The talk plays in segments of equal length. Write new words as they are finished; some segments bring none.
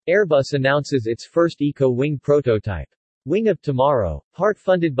Airbus announces its first eco-wing prototype. Wing of Tomorrow, part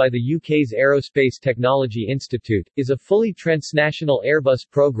funded by the UK's Aerospace Technology Institute, is a fully transnational Airbus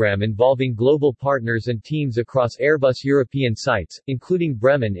program involving global partners and teams across Airbus European sites, including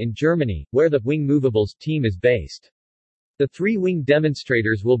Bremen in Germany, where the Wing Movables team is based. The three wing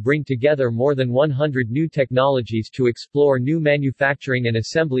demonstrators will bring together more than 100 new technologies to explore new manufacturing and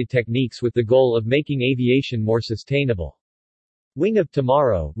assembly techniques with the goal of making aviation more sustainable. Wing of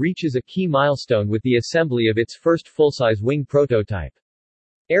Tomorrow reaches a key milestone with the assembly of its first full-size wing prototype.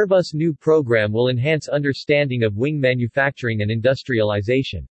 Airbus' new program will enhance understanding of wing manufacturing and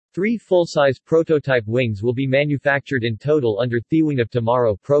industrialization. 3 full-size prototype wings will be manufactured in total under the Wing of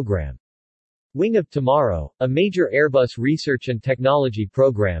Tomorrow program. Wing of Tomorrow, a major Airbus research and technology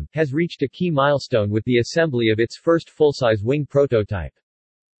program, has reached a key milestone with the assembly of its first full-size wing prototype.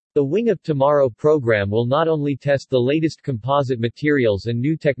 The Wing of Tomorrow program will not only test the latest composite materials and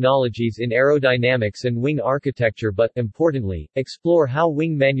new technologies in aerodynamics and wing architecture but, importantly, explore how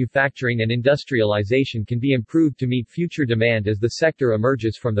wing manufacturing and industrialization can be improved to meet future demand as the sector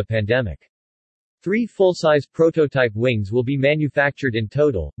emerges from the pandemic. 3 full-size prototype wings will be manufactured in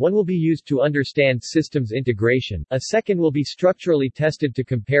total. One will be used to understand systems integration, a second will be structurally tested to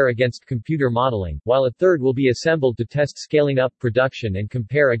compare against computer modeling, while a third will be assembled to test scaling up production and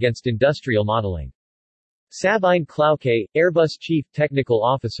compare against industrial modeling. Sabine Klauke, Airbus Chief Technical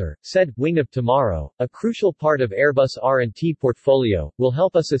Officer, said, "Wing of Tomorrow, a crucial part of Airbus R&T portfolio, will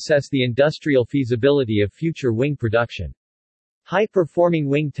help us assess the industrial feasibility of future wing production. High-performing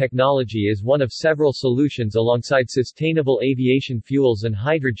wing technology is one of several solutions alongside sustainable aviation fuels and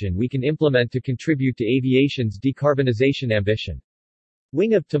hydrogen we can implement to contribute to aviation's decarbonization ambition."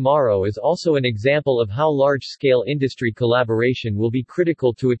 Wing of Tomorrow is also an example of how large-scale industry collaboration will be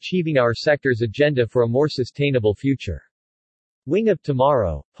critical to achieving our sector's agenda for a more sustainable future. Wing of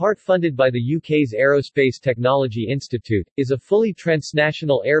Tomorrow, part funded by the UK's Aerospace Technology Institute, is a fully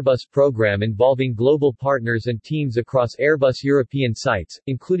transnational Airbus program involving global partners and teams across Airbus European sites,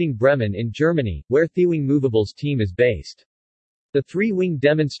 including Bremen in Germany, where the Wing Movables team is based. The 3 wing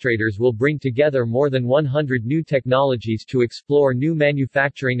demonstrators will bring together more than 100 new technologies to explore new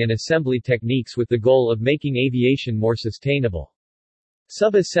manufacturing and assembly techniques with the goal of making aviation more sustainable.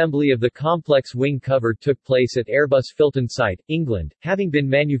 Sub-assembly of the complex wing cover took place at Airbus Filton site, England, having been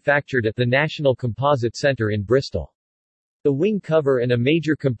manufactured at the National Composite Centre in Bristol. The wing cover and a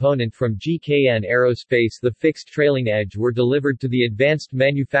major component from GKN Aerospace, the fixed trailing edge, were delivered to the Advanced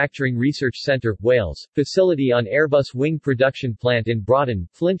Manufacturing Research Centre, Wales, facility on Airbus wing production plant in Broughton,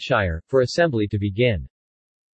 Flintshire, for assembly to begin.